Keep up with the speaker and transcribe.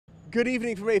Good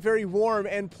evening from a very warm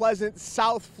and pleasant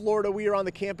South Florida. We are on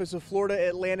the campus of Florida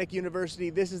Atlantic University.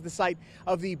 This is the site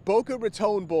of the Boca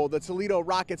Raton Bowl. The Toledo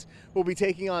Rockets will be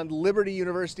taking on Liberty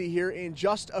University here in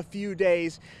just a few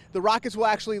days. The Rockets will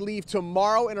actually leave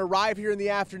tomorrow and arrive here in the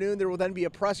afternoon. There will then be a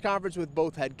press conference with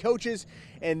both head coaches,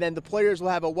 and then the players will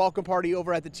have a welcome party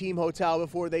over at the team hotel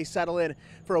before they settle in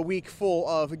for a week full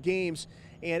of games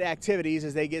and activities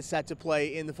as they get set to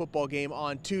play in the football game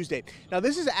on Tuesday. Now,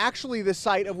 this is actually the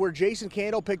site of where Jason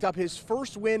Candle picked up his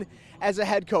first win as a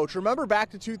head coach. Remember back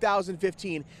to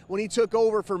 2015 when he took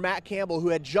over for Matt Campbell, who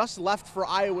had just left for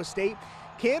Iowa State.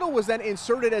 Candle was then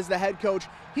inserted as the head coach.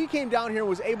 He came down here and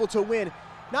was able to win.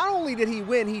 Not only did he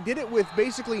win, he did it with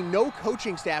basically no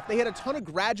coaching staff. They had a ton of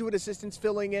graduate assistants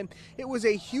filling in. It was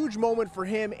a huge moment for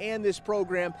him and this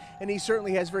program, and he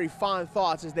certainly has very fond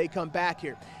thoughts as they come back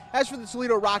here. As for the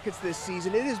Toledo Rockets this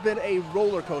season, it has been a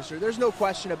roller coaster. There's no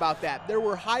question about that. There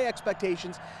were high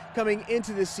expectations coming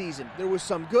into this season. There was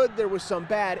some good, there was some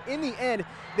bad. In the end,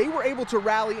 they were able to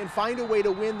rally and find a way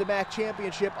to win the MAC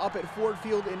championship up at Ford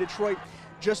Field in Detroit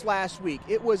just last week.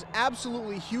 It was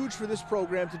absolutely huge for this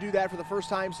program to do that for the first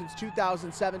time since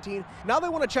 2017. Now they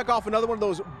want to check off another one of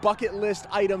those bucket list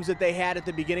items that they had at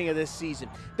the beginning of this season.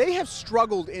 They have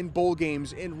struggled in bowl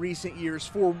games in recent years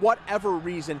for whatever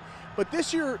reason, but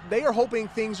this year they are hoping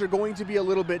things are going to be a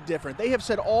little bit different. They have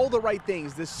said all the right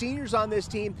things. The seniors on this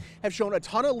team have shown a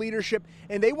ton of leadership,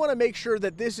 and they want to make sure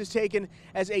that this is taken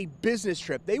as a business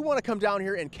trip. They want to come down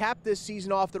here and cap this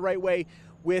season off the right way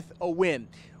with a win.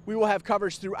 We will have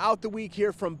coverage throughout the week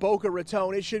here from Boca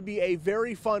Raton. It should be a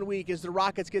very fun week as the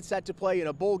Rockets get set to play in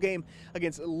a bowl game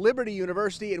against Liberty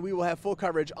University, and we will have full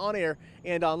coverage on air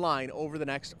and online over the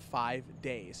next 5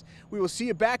 days. We will see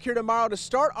you back here tomorrow to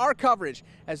start our coverage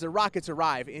as the Rockets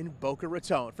arrive in Boca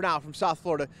Raton. For now, from South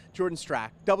Florida, Jordan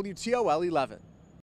Strack, WTOL 11.